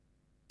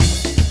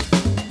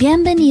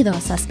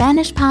Bienvenidos a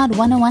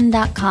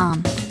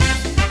SpanishPod101.com.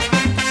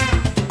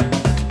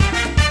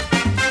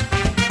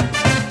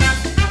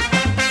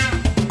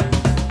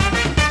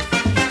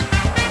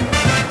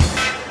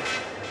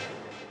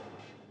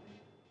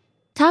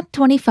 Top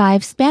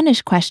 25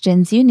 Spanish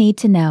questions you need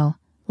to know.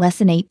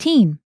 Lesson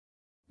 18.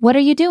 What are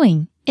you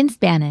doing in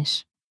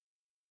Spanish?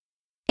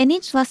 In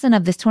each lesson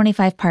of this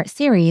 25-part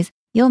series,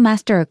 you'll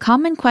master a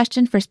common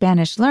question for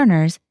Spanish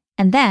learners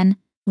and then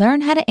learn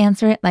how to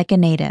answer it like a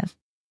native.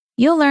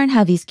 You'll learn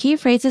how these key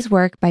phrases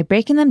work by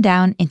breaking them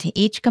down into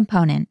each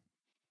component.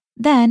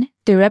 Then,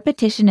 through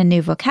repetition and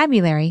new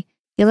vocabulary,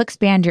 you'll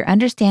expand your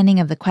understanding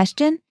of the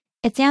question,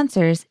 its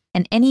answers,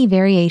 and any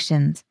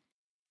variations.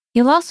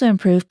 You'll also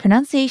improve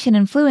pronunciation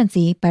and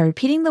fluency by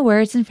repeating the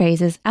words and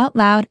phrases out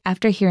loud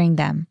after hearing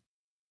them.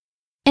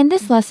 In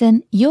this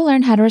lesson, you'll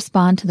learn how to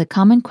respond to the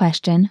common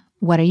question,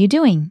 "What are you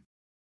doing?"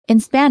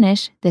 In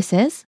Spanish, this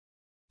is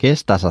 ¿Qué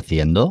estás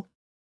haciendo?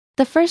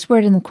 The first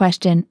word in the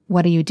question,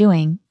 "What are you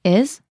doing?"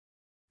 is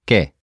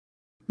 ¿Qué?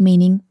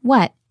 meaning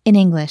what in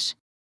English.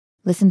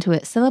 Listen to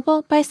it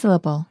syllable by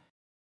syllable.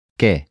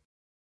 ¿Qué?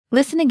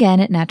 Listen again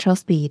at natural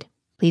speed.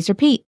 Please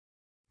repeat.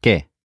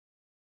 ¿Qué?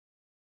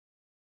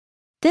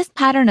 This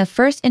pattern of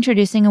first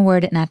introducing a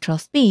word at natural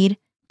speed,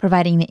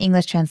 providing the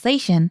English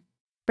translation,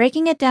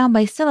 breaking it down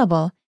by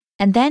syllable,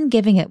 and then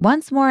giving it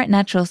once more at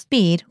natural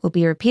speed will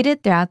be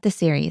repeated throughout the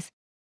series.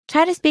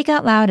 Try to speak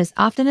out loud as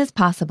often as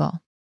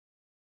possible.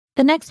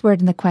 The next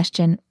word in the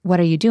question, "What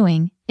are you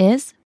doing?"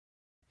 is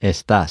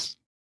Estás.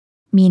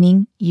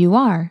 meaning you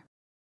are.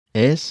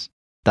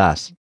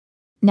 Estás.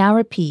 Now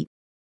repeat.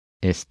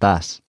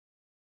 Estás.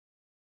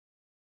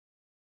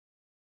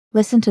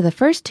 Listen to the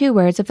first two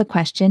words of the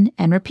question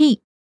and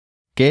repeat.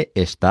 ¿Qué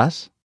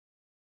estás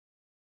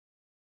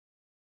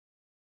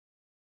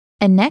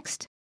And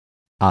next,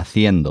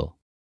 haciendo?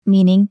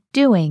 meaning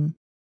doing.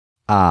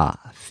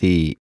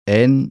 Haciendo.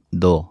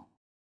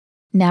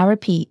 Now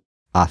repeat.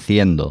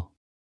 Haciendo.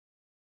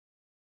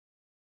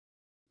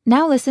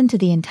 Now listen to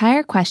the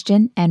entire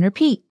question and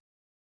repeat.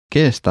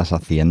 ¿Qué estás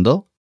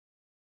haciendo?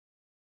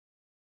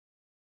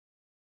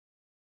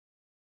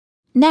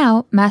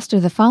 Now master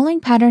the following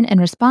pattern and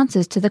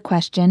responses to the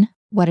question,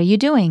 "What are you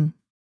doing?"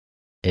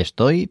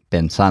 Estoy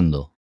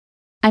pensando.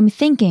 I'm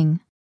thinking.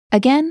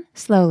 Again,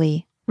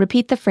 slowly.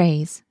 Repeat the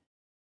phrase.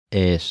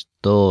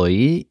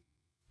 Estoy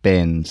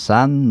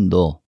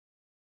pensando.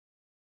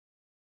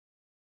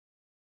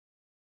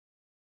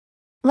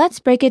 Let's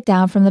break it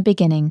down from the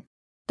beginning.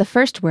 The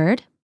first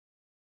word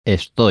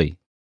Estoy.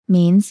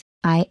 means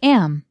I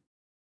am.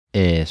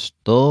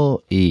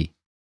 Estoy.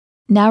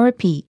 Now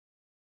repeat.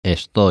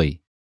 Estoy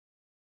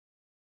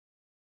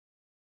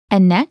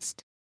And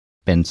next,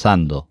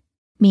 pensando.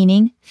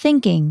 meaning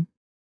thinking.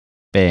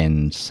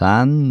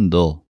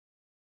 Pensando.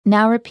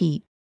 Now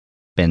repeat.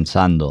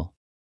 Pensando.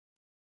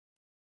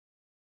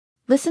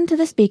 Listen to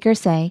the speaker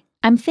say,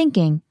 "I'm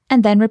thinking,"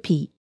 and then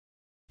repeat.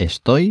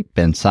 Estoy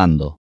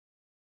pensando.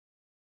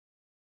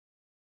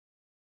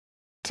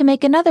 To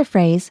make another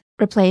phrase,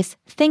 replace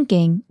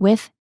thinking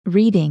with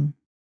reading.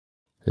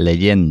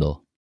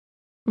 Leyendo.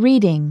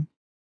 Reading.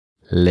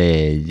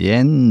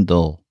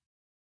 Leyendo.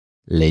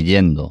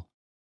 Leyendo.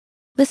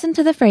 Listen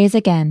to the phrase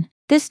again,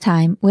 this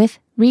time with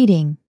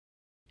reading.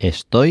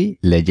 Estoy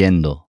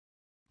leyendo.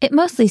 It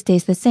mostly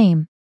stays the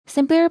same.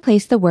 Simply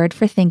replace the word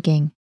for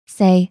thinking.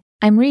 Say,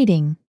 "I'm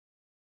reading."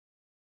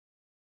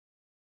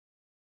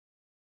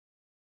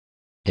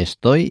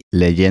 Estoy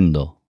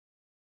leyendo.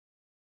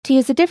 To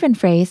use a different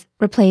phrase,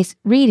 replace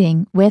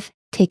reading with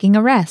taking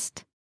a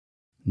rest.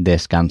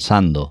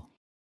 Descansando.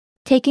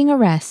 Taking a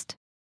rest.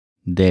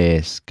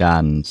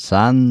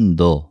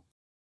 Descansando.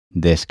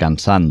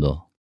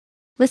 Descansando.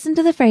 Listen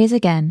to the phrase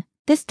again,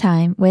 this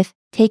time with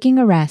taking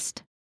a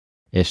rest.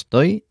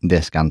 Estoy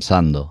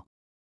descansando.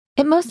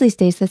 It mostly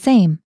stays the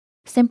same.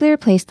 Simply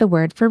replace the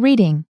word for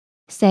reading.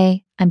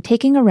 Say, "I'm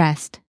taking a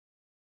rest."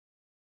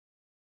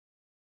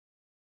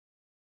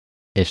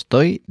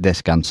 Estoy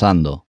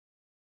descansando.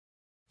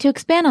 To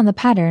expand on the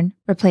pattern,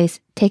 replace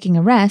taking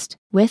a rest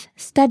with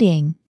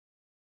studying.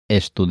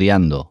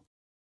 Estudiando.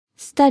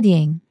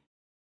 Studying.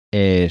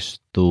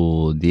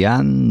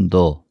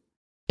 Estudiando.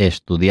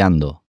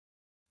 Estudiando.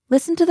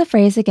 Listen to the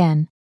phrase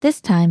again, this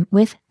time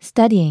with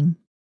studying.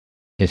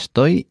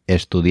 Estoy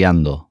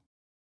estudiando.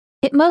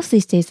 It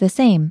mostly stays the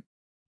same.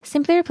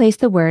 Simply replace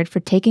the word for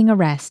taking a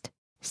rest.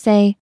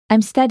 Say,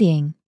 "I'm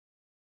studying."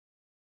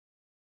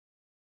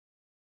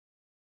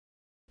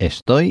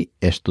 Estoy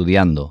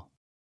estudiando.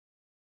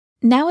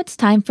 Now it's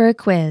time for a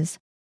quiz.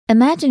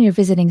 Imagine you're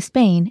visiting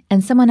Spain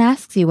and someone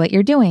asks you what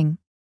you're doing.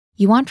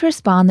 You want to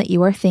respond that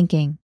you are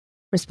thinking.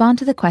 Respond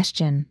to the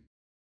question.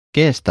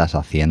 ¿Qué estás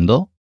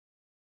haciendo?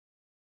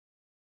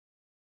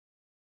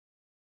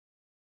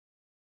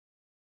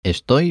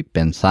 Estoy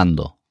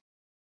pensando.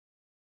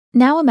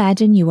 Now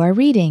imagine you are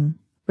reading.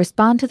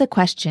 Respond to the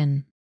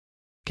question.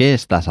 ¿Qué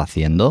estás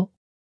haciendo?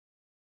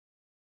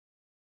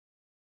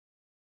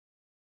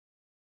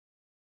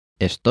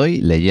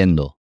 Estoy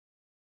leyendo.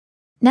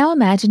 Now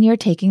imagine you're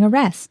taking a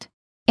rest.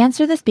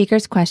 Answer the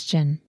speaker's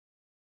question.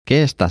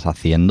 ¿Qué estás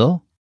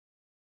haciendo?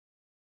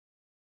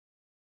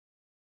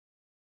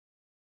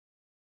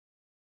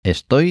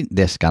 Estoy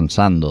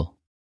descansando.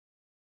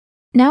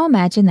 Now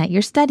imagine that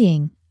you're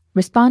studying.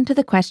 Respond to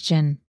the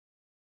question.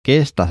 ¿Qué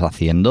estás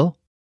haciendo?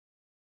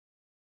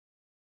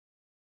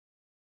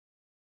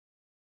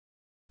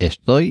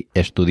 Estoy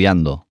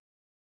estudiando.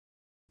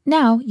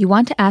 Now you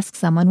want to ask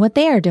someone what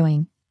they are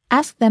doing.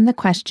 Ask them the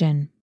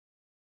question.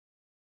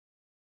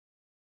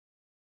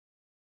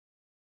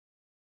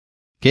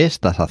 ¿Qué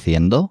estás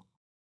haciendo?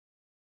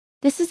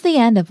 This is the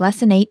end of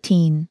Lesson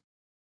 18.